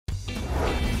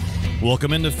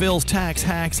Welcome into Phil's Tax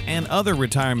Hacks and Other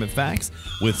Retirement Facts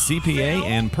with CPA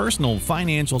and personal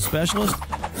financial specialist,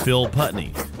 Phil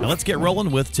Putney. Now let's get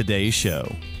rolling with today's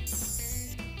show.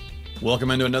 Welcome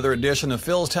into another edition of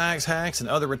Phil's Tax Hacks and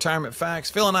Other Retirement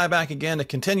Facts. Phil and I back again to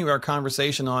continue our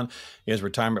conversation on is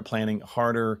retirement planning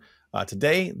harder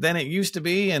today than it used to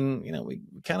be? And, you know, we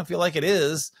kind of feel like it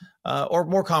is, or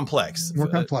more complex. More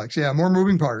complex. Yeah. More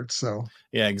moving parts. So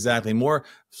yeah, exactly.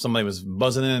 Somebody was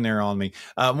buzzing in there on me.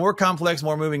 More complex,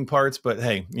 more moving parts, but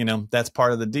hey, you know, that's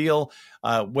part of the deal.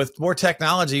 With more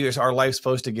technology, our life's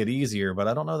supposed to get easier, but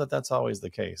I don't know that that's always the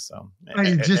case. So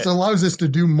it just allows us to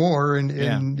do more and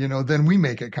yeah. You know, then we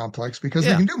make it complex because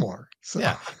they can do more. So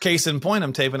yeah. Case in point,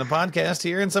 I'm taping a podcast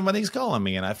here and somebody's calling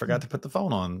me and I forgot to put the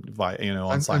phone on,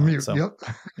 on silent. Mute. So yep.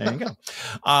 There you go.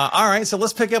 All right. So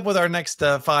let's pick up with our next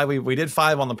 5. We did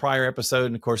 5 on the prior episode.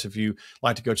 And of course, if you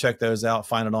like to go check those out,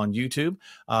 find it on YouTube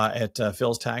at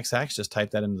Phil's Tax Hacks. Just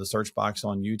type that into the search box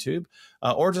on YouTube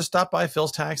or just stop by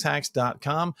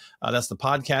philstaxhacks.com. That's the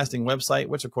podcasting website,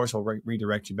 which of course will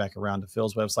redirect you back around to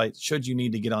Phil's website should you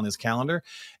need to get on his calendar.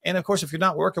 And of course, if you're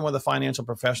not working with a financial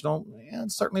professional,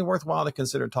 it's certainly worthwhile to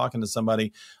consider talking to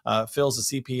somebody. Phil's a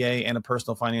CPA and a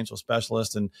personal financial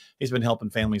specialist, and he's been helping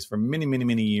families for many, many,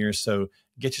 many years. So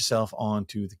get yourself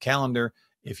onto the calendar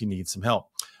if you need some help.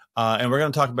 And we're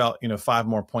going to talk about, 5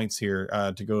 more points here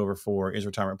to go over for is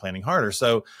retirement planning harder.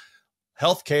 So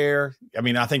healthcare,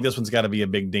 I think this one's got to be a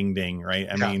big ding ding, right?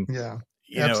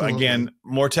 Again,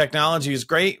 more technology is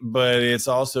great, but it's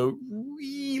also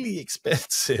really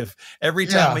expensive. Every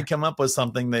time we come up with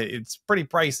something that it's pretty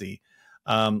pricey.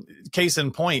 Case in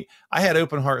point, I had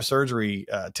open heart surgery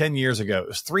 10 years ago. It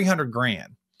was $300,000.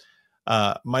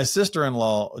 My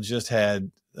sister-in-law just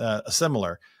had a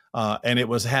similar, and it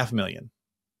was $500,000.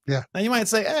 Yeah. Now you might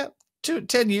say,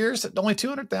 10 years, only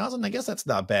 200,000. I guess that's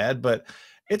not bad, but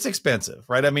it's expensive,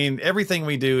 right? Everything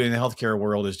we do in the healthcare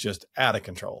world is just out of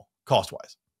control,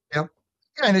 cost-wise. Yep.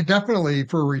 Yeah, and it definitely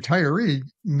for a retiree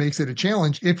makes it a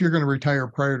challenge if you're going to retire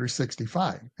prior to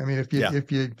 65.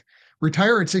 If you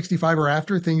retire at 65 or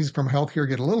after, things from healthcare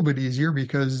get a little bit easier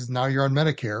because now you're on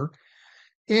Medicare,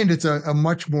 and it's a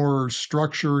much more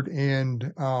structured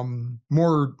and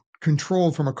more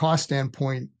controlled from a cost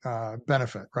standpoint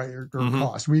benefit, right? Or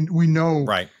cost. We know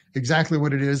exactly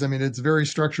what it is. It's very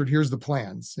structured. Here's the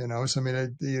plans, So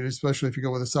especially if you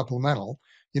go with a supplemental,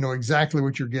 exactly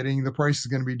what you're getting. The price is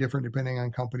going to be different depending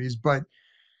on companies, but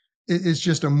it's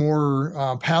just a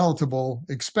more palatable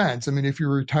expense. If you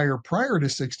retire prior to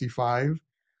 65,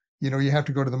 you have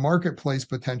to go to the marketplace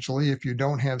potentially if you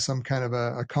don't have some kind of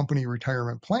a company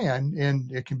retirement plan,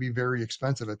 and it can be very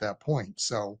expensive at that point.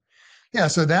 So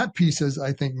so that piece has,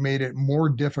 I think, made it more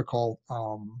difficult,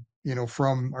 from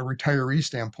a retiree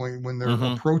standpoint when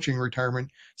they're approaching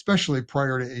retirement, especially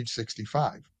prior to age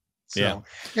 65. So,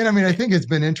 and I think it's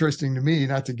been interesting to me,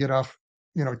 not to get off,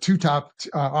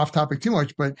 off topic too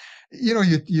much, but,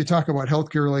 you talk about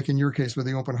healthcare, like in your case with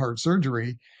the open heart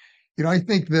surgery, I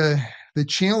think the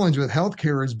challenge with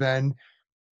healthcare has been,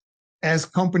 as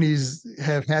companies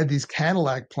have had these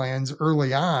Cadillac plans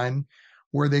early on,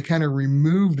 where they kind of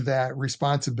removed that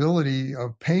responsibility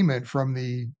of payment from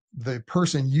the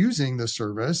person using the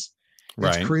service.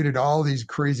 It's created all these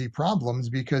crazy problems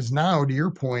because now, to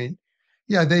your point,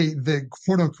 the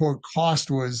quote unquote cost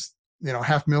was,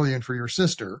 $500,000 for your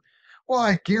sister. Well,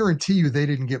 I guarantee you they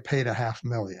didn't get paid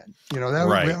 $500,000.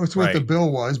 That was what the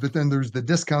bill was, but then there's the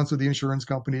discounts with the insurance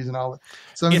companies and all that.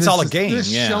 So it's all a game.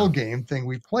 This shell game thing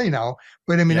we play now,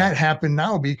 but that happened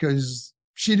now because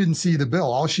she didn't see the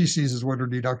bill. All she sees is what her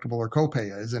deductible or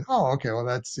copay is. And,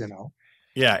 that's,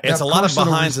 it's a lot of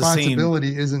behind the scenes.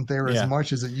 Responsibility isn't there as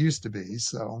much as it used to be.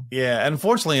 So,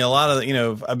 unfortunately, a lot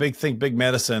of, big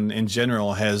medicine in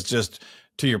general has just,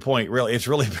 to your point, it's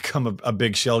really become a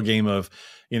big shell game of,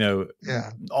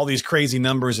 all these crazy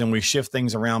numbers, and we shift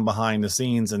things around behind the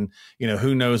scenes, and,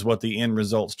 who knows what the end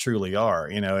results truly are.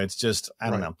 It's just, I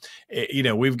don't know.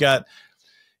 We've got,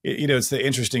 it's the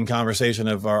interesting conversation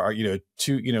of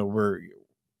we're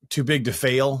too big to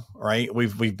fail, right?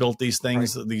 We've built these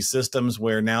things, these systems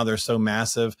where now they're so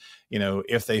massive,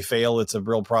 if they fail, it's a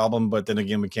real problem, but then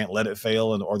again, we can't let it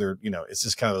fail. And, or they're, it's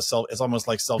just kind of it's almost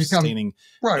like self-sustaining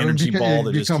energy ball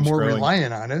that just keeps more growing.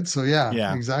 Reliant on it. So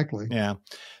exactly. Yeah.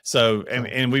 So,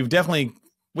 and we've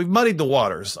muddied the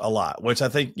waters a lot, which I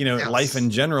think, life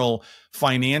in general,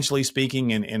 financially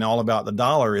speaking, and all about the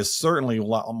dollar is certainly a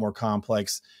lot more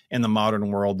complex in the modern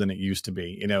world than it used to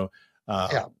be,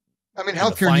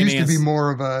 healthcare used to be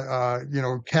more of a,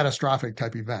 catastrophic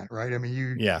type event, right?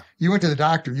 You went to the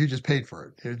doctor, you just paid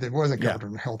for it. It wasn't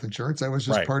covered in health insurance. That was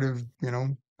just part of,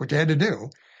 what you had to do.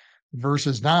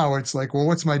 versus now it's like, well,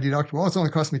 what's my deductible? Well, it's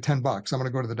only cost me $10. I'm going to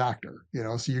go to the doctor,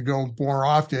 so you go more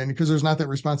often because there's not that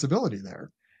responsibility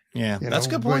there. Yeah, that's a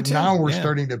good But point too. now we're Yeah.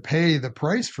 starting to pay the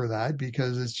price for that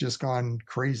because it's just gone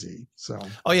crazy. So,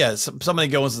 Oh yeah, somebody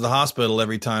goes to the hospital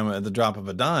every time at the drop of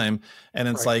a dime, and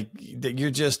it's right. like you're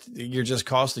just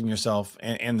costing yourself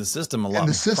and the system a And lot the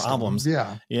more system, problems.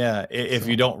 yeah. Yeah, if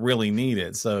you So, don't really need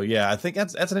it. So yeah, I think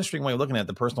that's an interesting way of looking at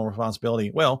the personal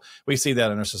responsibility. Well, we see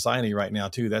that in our society right now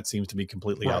too. That seems to be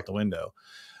completely out right. the window.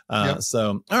 Yep.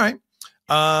 So all right.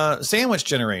 Sandwich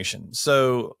generation.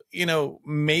 So,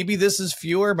 maybe this is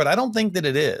fewer, but I don't think that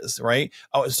it is, right?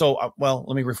 Oh, so, well,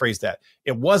 let me rephrase that.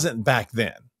 It wasn't back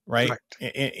then, right?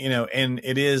 Right. And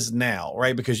it is now,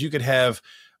 right? Because you could have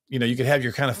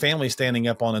your kind of family standing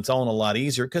up on its own a lot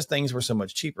easier because things were so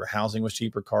much cheaper. Housing was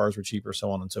cheaper, cars were cheaper,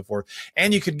 so on and so forth.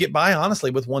 And you could get by honestly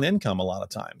with one income a lot of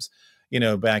times,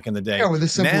 back in the Yeah. day. With a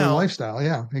simpler Now, lifestyle.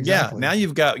 Yeah, yeah, exactly. now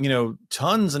you've got,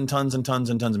 tons and tons and tons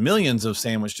and tons, millions of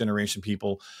sandwich generation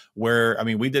people where, I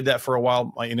mean, we did that for a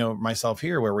while, myself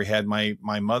here, where we had my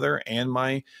mother and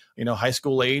my, high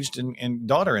school aged and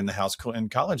daughter in the house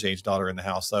and college age daughter in the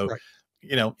house. So,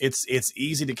 Right. it's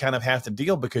easy to kind of have to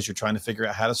deal because you're trying to figure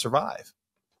out how to survive.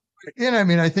 And I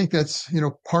mean, I think that's,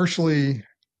 partially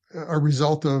a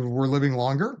result of we're living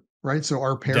longer, right? So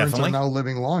our parents are Definitely. now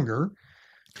living longer.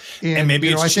 And And, maybe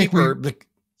it's I think we, cheaper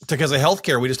because of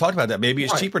healthcare. We just talked about that. Maybe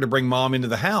it's right. cheaper to bring mom into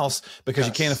the house because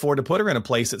you can't Yes. afford to put her in a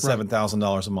place at Right.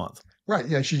 $7,000 a month. Right.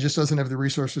 Yeah. She just doesn't have the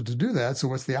resources to do that. So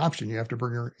what's the option? You have to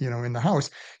bring her, in the house,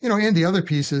 and the other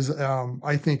piece is,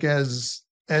 I think as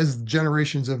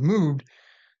generations have moved,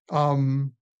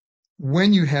 um,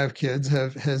 when you have kids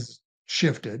has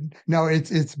shifted. Now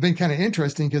it's been kind of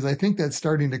interesting because I think that's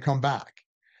starting to come back,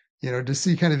 to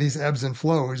see kind of these ebbs and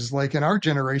flows. Like in our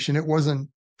generation, it wasn't,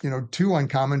 too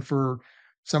uncommon for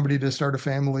somebody to start a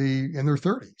family in their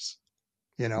 30s,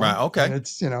 Right. and Okay.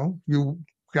 it's, you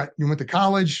went to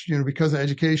college, because of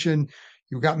education,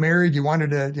 you got married, you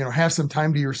wanted to, have some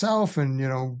time to yourself, and,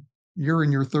 you're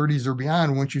in your 30s or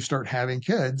beyond once you start having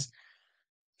kids.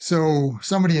 So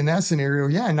somebody in that scenario,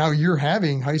 yeah, now you're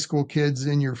having high school kids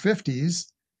in your 50s,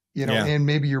 Yeah. and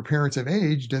maybe your parents have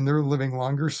aged and they're living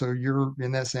longer. So you're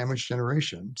in that sandwich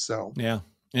generation. So, Yeah.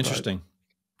 but, Interesting.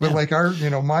 but Yeah.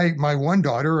 like my one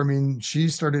daughter, I mean, she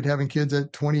started having kids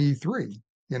at 23,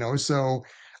 so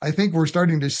I think we're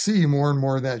starting to see more and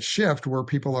more of that shift where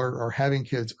people are having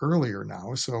kids earlier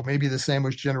now. So maybe the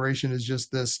sandwich generation is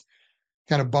just this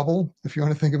kind of bubble, if you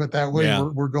want to think of it that way, Yeah.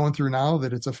 we're going through now,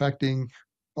 that it's affecting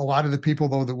a lot of the people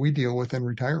though that we deal with in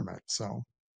retirement. So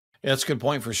Yeah, that's a good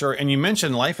point for sure. And you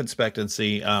mentioned life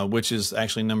expectancy, which is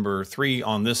actually number 3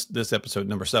 on this episode,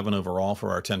 number 7 overall for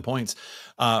our 10 points.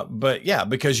 But yeah,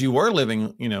 because you were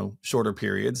living, shorter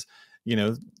periods,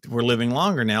 we're living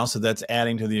longer now, so that's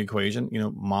adding to the equation.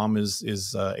 Mom is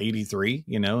 83,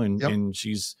 and yep. and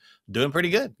she's doing pretty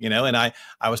good, And I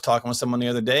was talking with someone the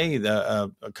other day, a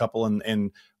couple,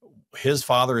 and his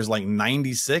father is like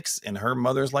 96 and her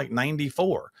mother's like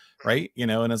 94, right?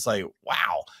 And it's like,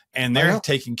 wow. And I they're know.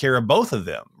 taking care of both of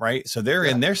them, right? So they're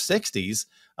Yeah. in their 60s,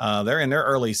 they're in their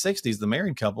early 60s, the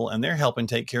married couple, and they're helping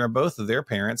take care of both of their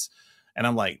parents. And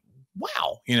I'm like,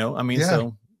 wow, I mean, Yeah.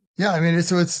 so Yeah. I mean,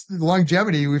 it's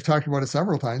longevity. We've talked about it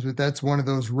several times, but that's one of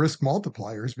those risk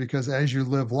multipliers because as you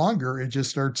live longer, it just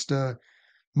starts to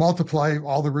multiply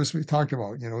all the risks we talked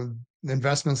about,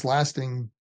 investments lasting,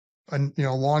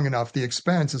 long enough, the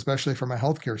expense, especially from a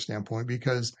healthcare standpoint,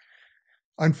 because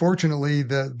unfortunately,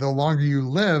 the longer you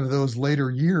live, those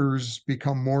later years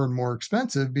become more and more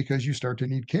expensive because you start to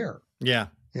need care. yeah,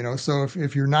 So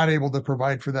if you're not able to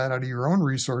provide for that out of your own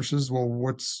resources, well,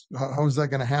 how's that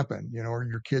going to happen? Are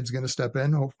your kids going to step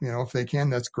in? If they can,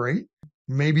 that's great.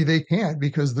 Maybe they can't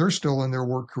because they're still in their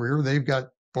work career. They've got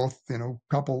both,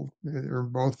 couple or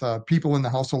both people in the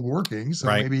household working. So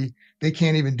right. maybe they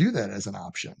can't even do that as an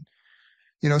option.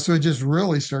 So it just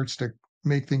really starts to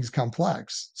make things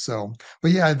complex. So,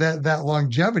 but yeah, that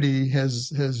longevity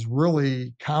has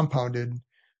really compounded,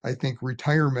 I think,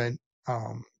 retirement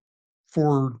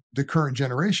for the current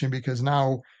generation because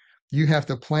now you have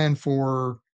to plan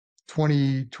for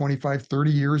 20, 25,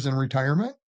 30 years in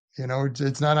retirement.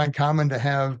 It's not uncommon to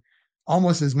have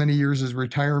almost as many years as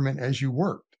retirement as you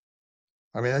worked.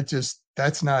 I mean,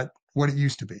 that's not what it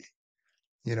used to be.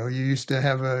 You used to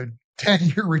have a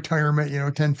 10-year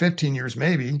retirement, 10, 15 years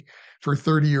maybe for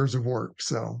 30 years of work.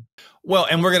 So, Well,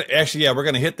 and we're gonna actually, yeah, we're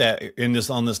gonna hit that in this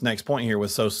on this next point here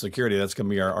with Social Security. That's gonna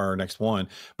be our next one.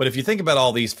 But if you think about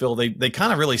all these, Phil, they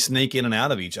kind of really snake in and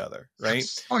out of each other, right?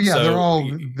 yes. Oh, yeah. They're So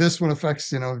all, this one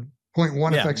affects,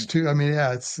 0.1 Yeah. affects 2. I mean,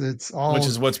 yeah, it's all Which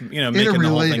is what's, making the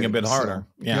whole thing a bit harder.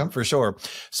 So, Yeah, yep. for sure.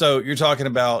 So you're talking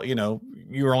about,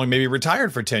 you were only maybe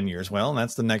retired for 10 years. Well, and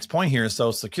that's the next point here is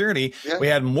Social Security. Yeah. We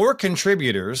had more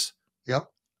contributors Yep.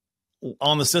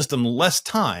 on the system less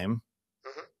time.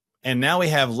 Mhm. And now we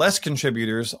have less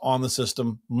contributors on the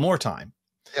system more time.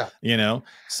 Yeah.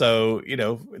 So,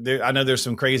 I know there's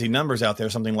some crazy numbers out there,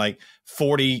 something like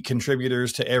 40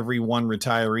 contributors to every one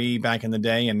retiree back in the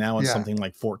day. And now it's something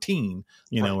like 14,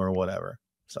 or whatever.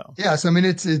 So, yes, I mean,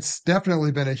 it's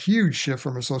definitely been a huge shift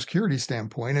from a Social Security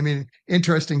standpoint. I mean,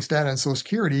 interesting stat on Social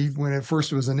Security, when it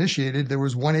first was initiated, there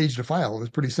was one age to file. It was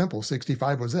pretty simple.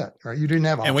 65 was it, right? You didn't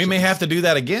have options. And we may have to do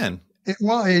that again.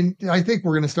 And I think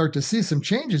we're going to start to see some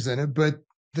changes in it, but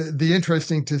the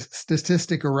interesting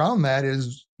statistic around that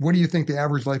is, what do you think the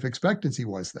average life expectancy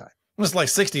was then? It was like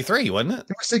 63, wasn't it?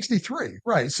 It was 63,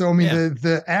 right? So, I mean,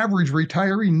 the average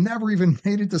retiree never even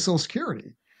made it to Social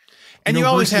Security. And you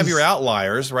always have your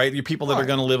outliers, right? Your people that are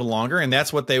going to live longer. And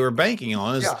that's what they were banking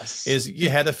on is you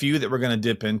had a few that were going to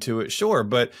dip into it. Sure.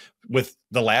 But with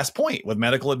the last point, with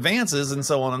medical advances and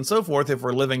so on and so forth, if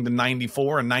we're living to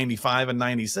 94 and 95 and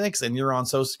 96 and you're on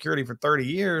Social Security for 30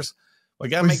 years, we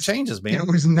got to make changes, man. It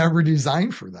was never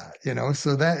designed for that,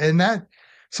 so that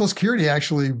Social Security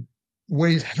actually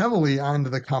weighs heavily onto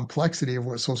the complexity of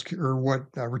what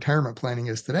retirement planning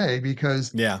is today,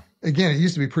 because again, it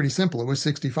used to be pretty simple. It was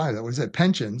 65. That was it.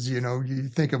 Pensions, you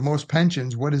think of most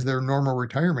pensions, what is their normal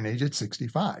retirement age? It's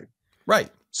 65.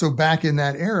 Right. So back in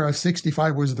that era,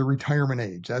 65 was the retirement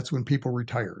age. That's when people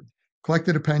retired,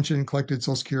 collected a pension, collected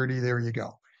Social Security. There you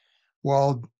go.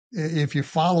 Well, if you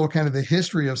follow kind of the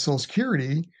history of Social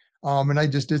Security, and I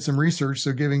just did some research,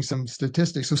 so giving some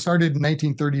statistics. So started in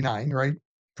 1939, right?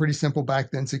 Pretty simple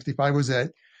back then. 65 was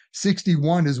it.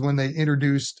 61 is when they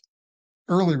introduced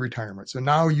early retirement. So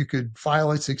now you could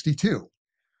file at 62.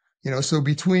 So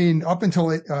between up until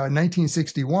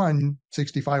 1961,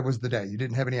 65 was the day. You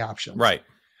didn't have any options. Right.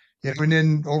 And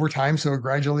then over time, so it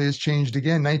gradually has changed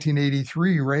again.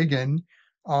 1983, Reagan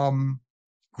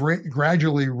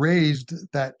gradually raised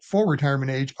that full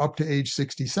retirement age up to age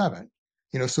 67.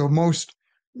 So most,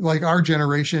 like our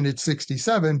generation, it's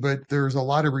 67, but there's a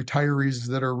lot of retirees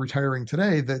that are retiring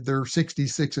today that they're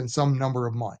 66 in some number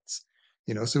of months.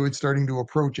 So it's starting to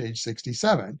approach age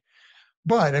 67.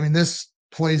 But I mean, this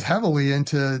plays heavily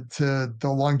into the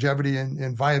longevity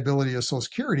and viability of Social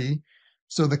Security.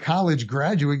 So the college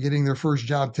graduate getting their first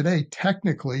job today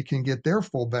technically can get their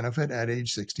full benefit at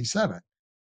age 67.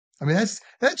 I mean, that's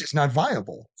just not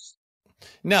viable.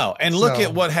 No. And look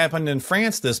at what happened in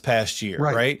France this past year,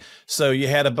 right? So you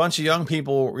had a bunch of young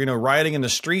people, riding in the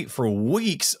street for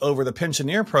weeks over the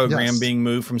pensioner program being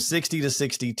moved from 60 to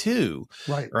 62.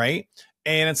 Right.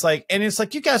 And it's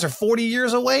like you guys are 40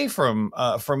 years away from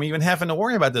even having to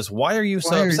worry about this. Why are you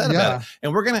so upset about it?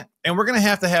 And we're gonna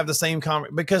have to have the same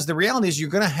because the reality is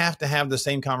you're gonna have to have the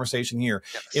same conversation here.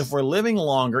 If we're living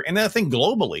longer, and I think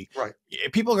globally,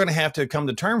 people are gonna have to come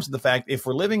to terms with the fact if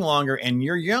we're living longer and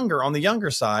you're younger on the younger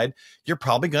side, you're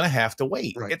probably gonna have to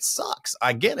wait. It sucks.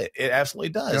 I get it. It absolutely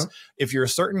does. If you're a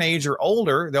certain age or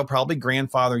older, they'll probably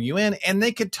grandfather you in, and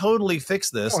they could totally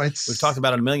fix this. We've talked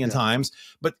about it a million times,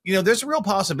 but there's a real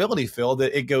possibility, Phil,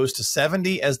 that it goes to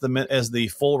 70 as the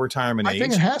full retirement age. I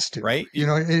think it has to, right?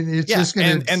 It's just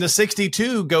going to, and the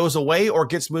 62 goes away or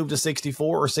gets moved to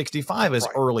 64 or 65 as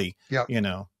early.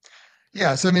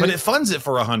 Yes, I mean, but it funds it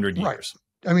for 100 years.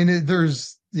 I mean,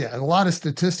 there's a lot of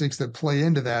statistics that play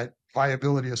into that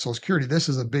viability of Social Security. This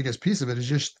is the biggest piece of it, is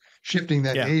just shifting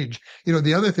that age.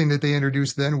 The other thing that they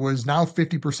introduced then was now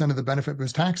 50% of the benefit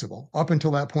was taxable. Up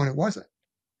until that point, it wasn't.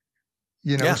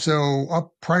 So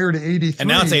up prior to 83. And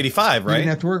now it's 85, right? You didn't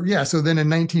have to work. Yeah. So then in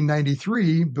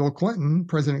 1993,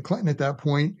 President Clinton at that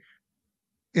point,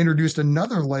 introduced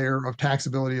another layer of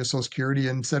taxability of Social Security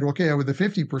and said, okay, with the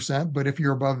 50%, but if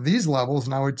you're above these levels,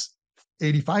 now it's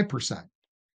 85%.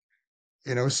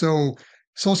 So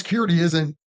Social Security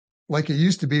isn't like it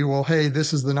used to be. Well, hey,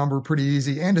 this is the number, pretty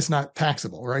easy, and it's not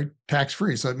taxable, right? Tax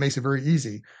free. So it makes it very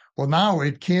easy. Well, now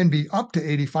it can be up to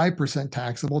 85%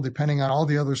 taxable, depending on all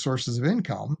the other sources of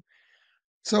income.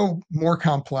 So more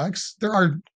complex. There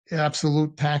are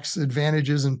absolute tax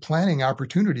advantages and planning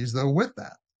opportunities, though, with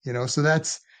that. So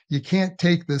you can't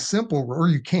take the simple road, or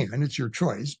you can, it's your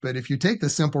choice. But if you take the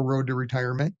simple road to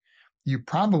retirement, you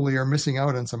probably are missing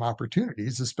out on some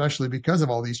opportunities, especially because of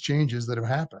all these changes that have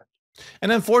happened.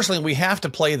 And unfortunately, we have to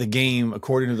play the game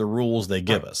according to the rules they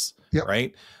give us,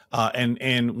 right?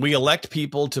 And we elect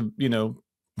people to,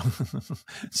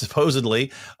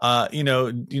 supposedly,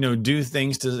 do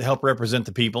things to help represent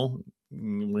the people.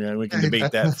 We can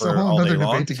debate that for all day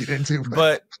long. To get into,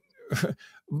 but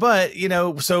But,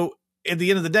 so at the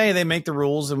end of the day, they make the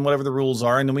rules and whatever the rules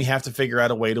are, and then we have to figure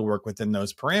out a way to work within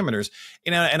those parameters.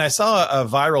 And I saw a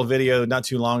viral video not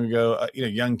too long ago,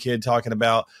 young kid talking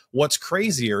about what's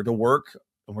crazier to work.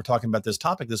 And we're talking about this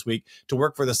topic this week, to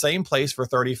work for the same place for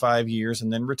 35 years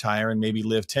and then retire and maybe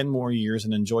live 10 more years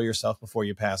and enjoy yourself before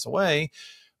you pass away,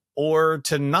 or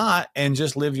to not and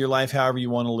just live your life however you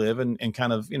want to live and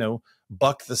kind of,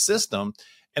 buck the system.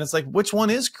 And it's like, which one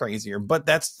is crazier? But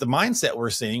that's the mindset we're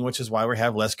seeing, which is why we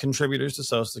have less contributors to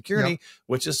Social Security,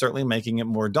 which is certainly making it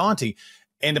more daunting.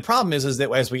 And the problem is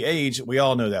that as we age, we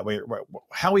all know that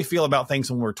how we feel about things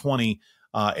when we're 20,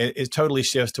 it totally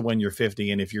shifts to when you're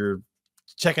 50. And if you're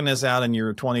checking this out and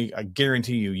you're 20, I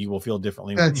guarantee you will feel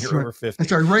differently when you're over 50.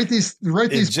 That's right. Write these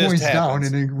points down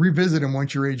and then revisit them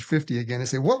once you're age 50 again and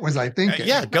say, what was I thinking?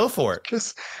 Yeah, go for it.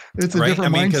 Because it's a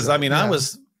different mindset.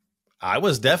 Because I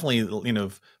was definitely,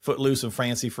 footloose and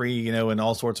fancy free, and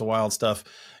all sorts of wild stuff,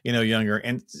 younger.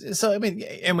 And so,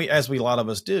 and a lot of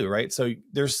us do, right? So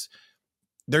there's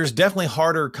definitely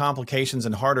harder complications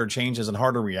and harder changes and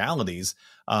harder realities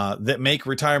that make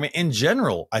retirement in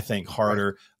general, I think,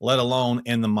 harder, let alone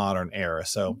in the modern era.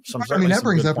 So that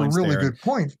brings up a really good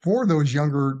point for those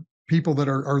younger people that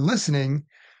are listening.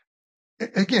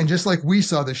 Again, just like we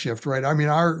saw the shift, right?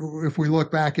 If we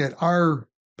look back at our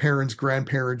parents,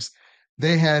 grandparents,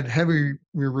 they had heavy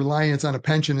reliance on a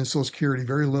pension and Social Security,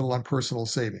 very little on personal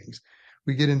savings.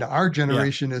 We get into our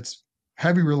generation, it's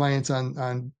heavy reliance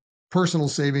on personal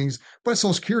savings, but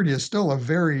Social Security is still a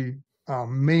very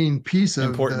main piece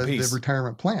of the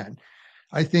retirement plan.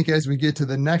 I think as we get to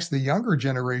the younger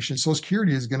generation, Social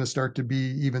Security is going to start to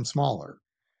be even smaller,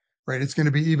 right? It's going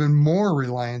to be even more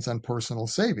reliance on personal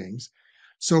savings.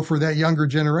 So for that younger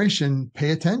generation,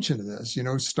 pay attention to this,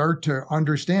 start to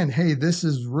understand, hey, this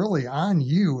is really on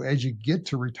you as you get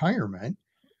to retirement.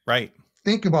 Right.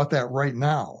 Think about that right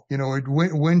now.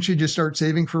 When should you start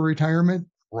saving for retirement?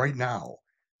 Right now.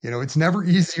 It's never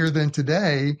easier than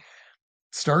today.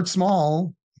 Start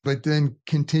small, but then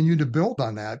continue to build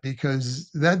on that, because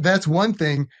that's one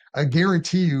thing I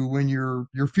guarantee you, when your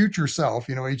future self,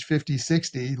 age 50,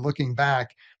 60, looking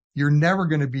back, you're never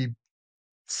going to be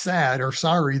sad or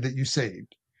sorry that you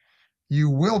saved. You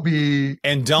will be.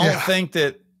 And don't think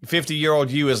that 50-year-old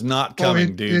you is not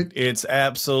coming, dude. It's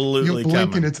absolutely coming. You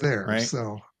blink and it's there. Right?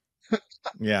 So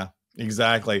yeah.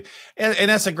 Exactly. And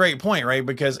that's a great point, right?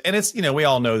 Because, and it's, we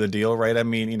all know the deal, right?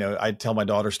 I tell my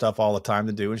daughter stuff all the time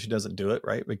to do and she doesn't do it,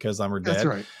 right? Because I'm her dad. That's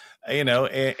right.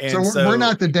 And so we're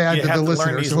not the dad to the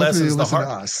listener, so hopefully you listen to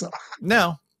us. So.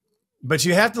 No, but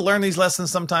you have to learn these lessons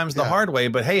sometimes the hard way.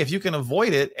 But hey, if you can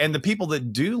avoid it, and the people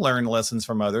that do learn lessons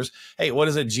from others, hey, what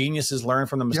is it? Geniuses learn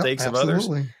from the mistakes of others.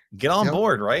 Get on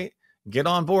board, right? Get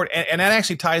on board. And that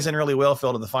actually ties in really well,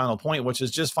 Phil, to the final point, which is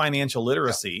just financial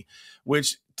literacy,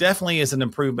 which definitely is an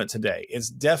improvement today. It's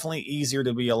definitely easier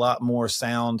to be a lot more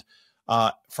sound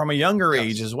from a younger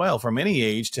age as well, from any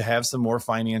age, to have some more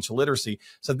financial literacy.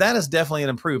 So that is definitely an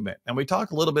improvement. And we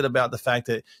talked a little bit about the fact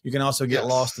that you can also get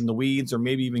lost in the weeds or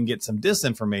maybe even get some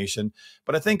disinformation.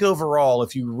 But I think overall,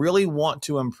 if you really want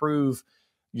to improve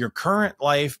your current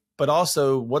life, but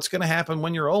also what's going to happen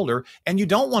when you're older, and you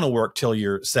don't want to work till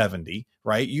you're 70,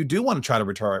 right? You do want to try to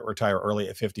retire early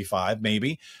at 55,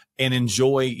 maybe, and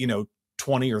enjoy,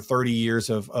 20 or 30 years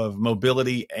of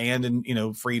mobility and,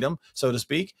 freedom, so to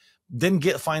speak. Then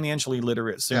get financially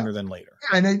literate sooner than later.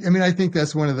 And I think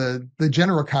that's one of the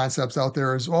general concepts out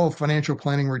there is, financial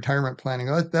planning, retirement planning.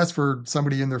 That's for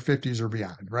somebody in their 50s or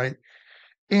beyond, right?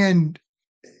 And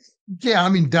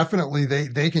definitely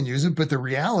they can use it, but the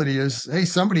reality is, hey,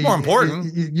 somebody more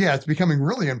important. It's becoming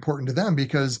really important to them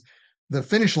because the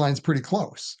finish line's pretty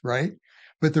close, right?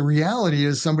 But the reality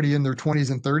is, somebody in their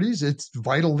 20s and 30s, it's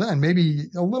vital then, maybe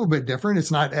a little bit different. It's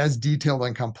not as detailed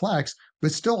and complex,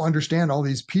 but still understand all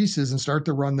these pieces and start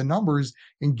to run the numbers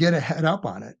and get a head up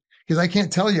on it. Because I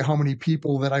can't tell you how many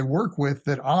people that I work with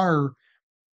that are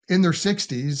in their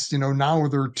 60s, now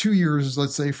they're 2 years,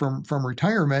 let's say, from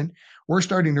retirement. We're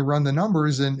starting to run the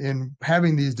numbers and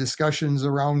having these discussions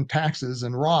around taxes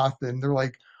and Roth. And they're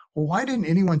like, well, why didn't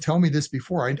anyone tell me this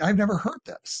before? I've never heard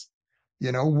this.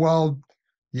 Well,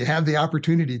 you have the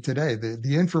opportunity today.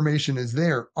 The information is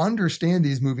there. Understand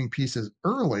these moving pieces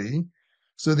early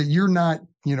so that you're not,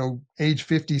 age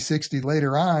 50, 60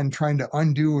 later on trying to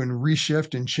undo and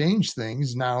reshift and change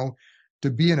things now to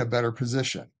be in a better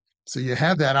position. So you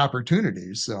have that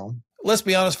opportunity. So let's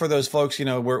be honest, for those folks,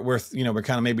 we're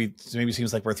kind of maybe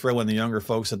seems like we're throwing the younger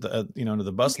folks at the, under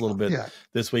the bus a little bit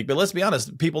this week. But let's be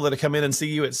honest, people that have come in and see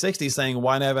you at 60 saying,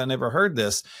 why have I never heard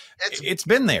this? It's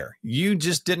been there. You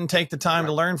just didn't take the time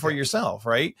to learn for yourself.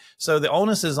 Right. So the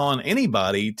onus is on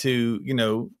anybody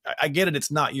to, I get it.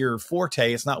 It's not your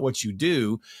forte. It's not what you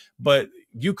do, but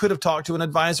you could have talked to an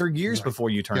advisor years before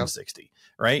you turned 60.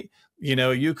 Right.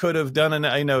 You could have done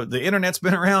the internet's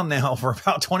been around now for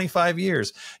about 25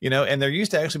 years, and there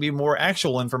used to actually be more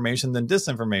actual information than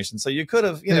disinformation. So you could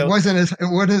have, it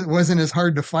wasn't as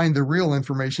hard to find the real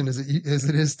information as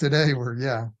it is today.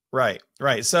 Right.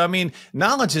 So, I mean,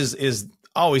 knowledge is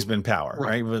always been power,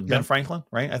 right? With Ben Franklin,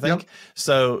 right? I think.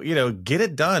 So, get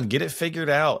it done, get it figured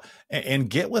out, and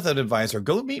get with an advisor.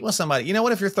 Go meet with somebody. You know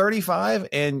what? If you're 35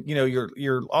 and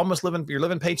you're almost living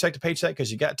paycheck to paycheck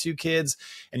because you got 2 kids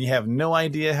and you have no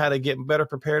idea how to get better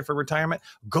prepared for retirement,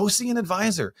 go see an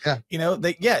advisor.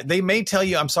 They may tell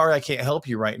you, I'm sorry, I can't help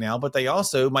you right now, but they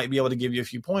also might be able to give you a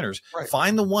few pointers.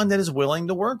 Find the one that is willing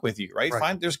to work with you, right?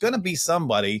 There's going to be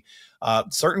somebody.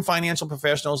 Certain financial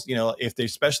professionals, if they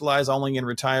specialize only in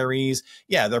retirees,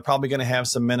 they're probably going to have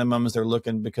some minimums. They're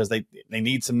looking because they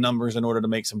need some numbers in order to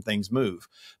make some things move.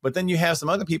 But then you have some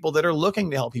other people that are looking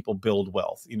to help people build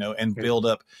wealth, and build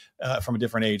up from a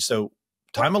different age. So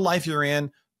time of life you're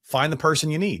in, find the person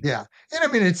you need. Yeah. And I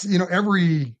mean, it's,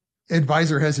 every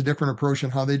advisor has a different approach on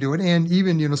how they do it. And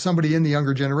even, somebody in the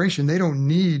younger generation, they don't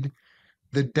need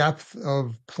the depth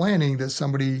of planning that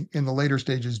somebody in the later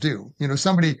stages do.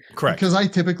 Correct. Because I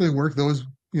typically work those,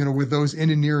 with those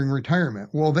in and nearing retirement.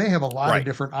 Well, they have a lot of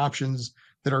different options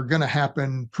that are going to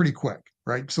happen pretty quick,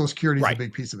 right? Social Security is a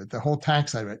big piece of it, the whole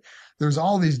tax side of it. There's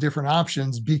all these different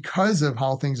options because of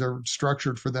how things are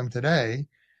structured for them today.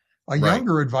 A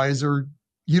younger advisor,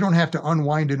 you don't have to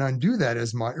unwind and undo that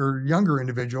as much, or younger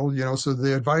individual, so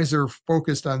the advisor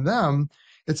focused on them,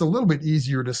 it's a little bit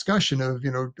easier discussion of,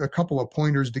 a couple of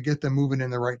pointers to get them moving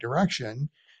in the right direction.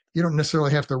 You don't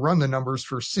necessarily have to run the numbers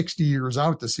for 60 years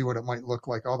out to see what it might look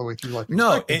like all the way through.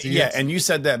 And you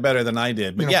said that better than I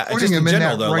did. But putting just them in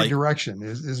general, in that right direction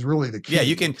is really the key. Yeah,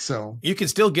 you can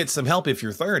still get some help if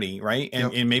you're 30, right?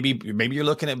 And maybe you're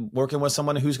looking at working with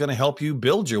someone who's going to help you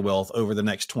build your wealth over the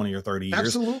next 20 or 30 years.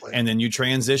 Absolutely. And then you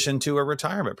transition to a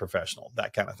retirement professional,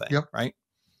 that kind of thing, right?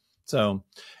 So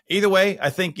either way,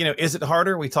 I think, is it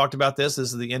harder? We talked about this.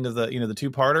 This is the end of the, the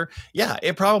 2-parter. Yeah,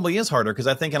 it probably is harder because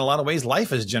I think in a lot of ways,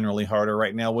 life is generally harder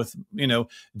right now with,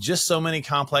 just so many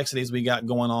complexities we got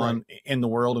going on in the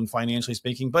world and financially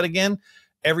speaking. But again,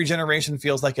 every generation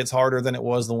feels like it's harder than it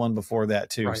was the one before that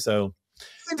too. So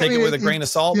take it with a grain of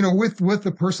salt. With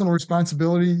the personal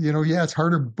responsibility, it's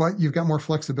harder, but you've got more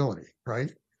flexibility,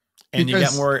 right? And because you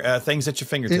got more things at your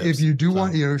fingertips. If you do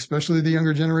want, especially the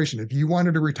younger generation, if you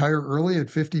wanted to retire early at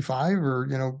 55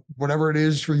 or, whatever it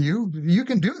is for you, you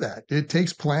can do that. It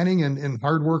takes planning and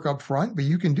hard work up front, but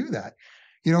you can do that.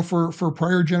 For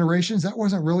prior generations, that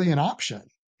wasn't really an option,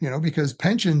 because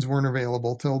pensions weren't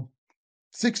available till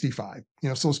 65,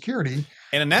 Social Security.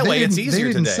 And in that way, it's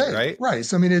easier today, right? Right.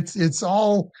 So, I mean, it's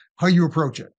all how you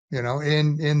approach it,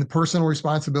 and the personal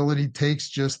responsibility takes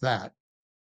just that.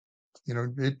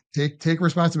 Take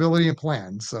responsibility and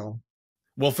plan. So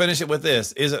we'll finish it with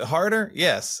this. Is it harder?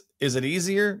 Yes. Is it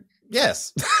easier?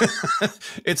 Yes.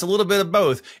 It's a little bit of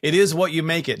both. It is what you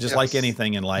make it, just like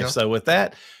anything in life. So with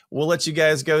that, we'll let you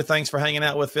guys go. Thanks for hanging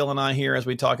out with Phil and I here as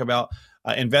we talk about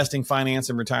investing, finance,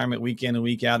 and retirement week in and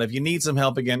week out. If you need some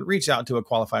help, again, reach out to a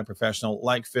qualified professional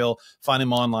like Phil. Find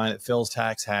him online at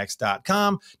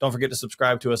philstaxhacks.com. Don't forget to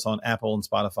subscribe to us on Apple and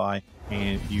Spotify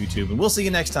and YouTube. And we'll see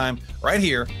you next time right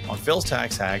here on Phil's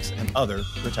Tax Hacks and Other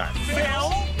Retirement.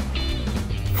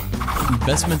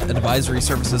 Investment advisory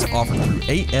services offered through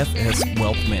AFS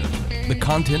Wealth Management. The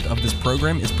content of this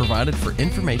program is provided for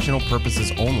informational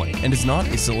purposes only and is not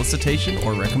a solicitation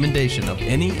or recommendation of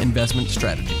any investment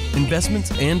strategy.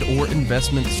 Investments and/or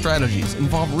investment strategies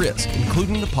involve risk,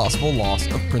 including the possible loss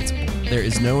of principal. There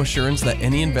is no assurance that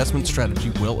any investment strategy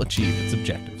will achieve its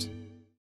objectives.